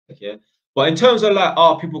Yeah. But in terms of like,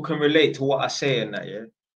 oh, people can relate to what I say and that, yeah.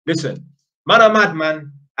 Listen, man, I'm mad,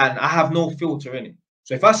 man, and I have no filter in it.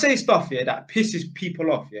 So if I say stuff, yeah, that pisses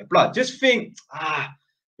people off, yeah, blood, just think,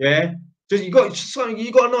 yeah, just you got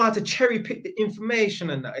to know how to cherry pick the information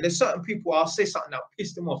and that. And there's certain people I'll say something that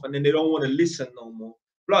piss them off, and then they don't want to listen no more.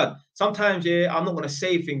 Blood, sometimes, yeah, I'm not gonna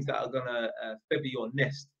say things that are gonna feather your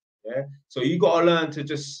nest, yeah. So you gotta learn to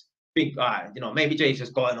just think, all right, you know, maybe Jay's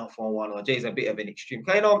just going off on one, or Jay's a bit of an extreme.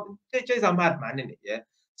 You know, Jay's a madman, isn't it? Yeah.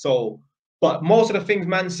 So, but most of the things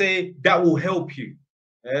man say that will help you.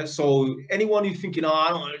 Yeah. So anyone who's thinking, oh, I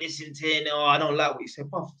don't want to listen to it, or I don't like what you say,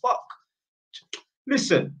 but fuck.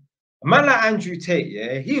 Listen, a man like Andrew Tate,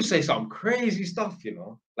 yeah, he'll say some crazy stuff, you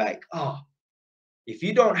know, like, if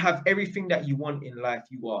you don't have everything that you want in life,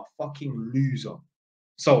 you are a fucking loser.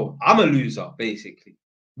 So I'm a loser, basically.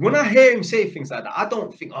 When I hear him say things like that, I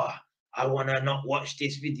don't think, I want to not watch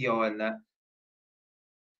this video and that.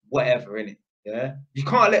 Whatever, innit? Yeah? You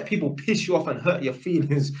can't let people piss you off and hurt your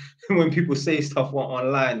feelings when people say stuff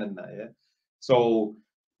online and that, yeah? So,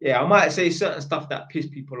 yeah, I might say certain stuff that piss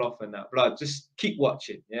people off and that. Blood, just keep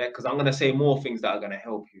watching, yeah? Because I'm going to say more things that are going to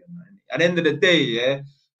help you. At the end of the day, yeah,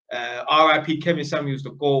 R.I.P. Kevin Samuels,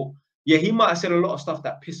 the GOAT. Yeah, he might have said a lot of stuff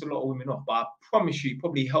that pissed a lot of women off, but I promise you, he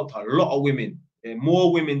probably helped a lot of women,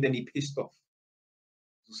 more women than he pissed off.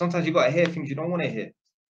 So sometimes you got to hear things you don't want to hear.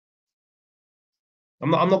 I'm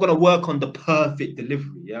not going to work on the perfect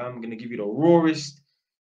delivery. Yeah, I'm going to give you the rawest,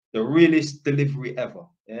 the realest delivery ever.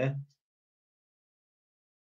 Yeah,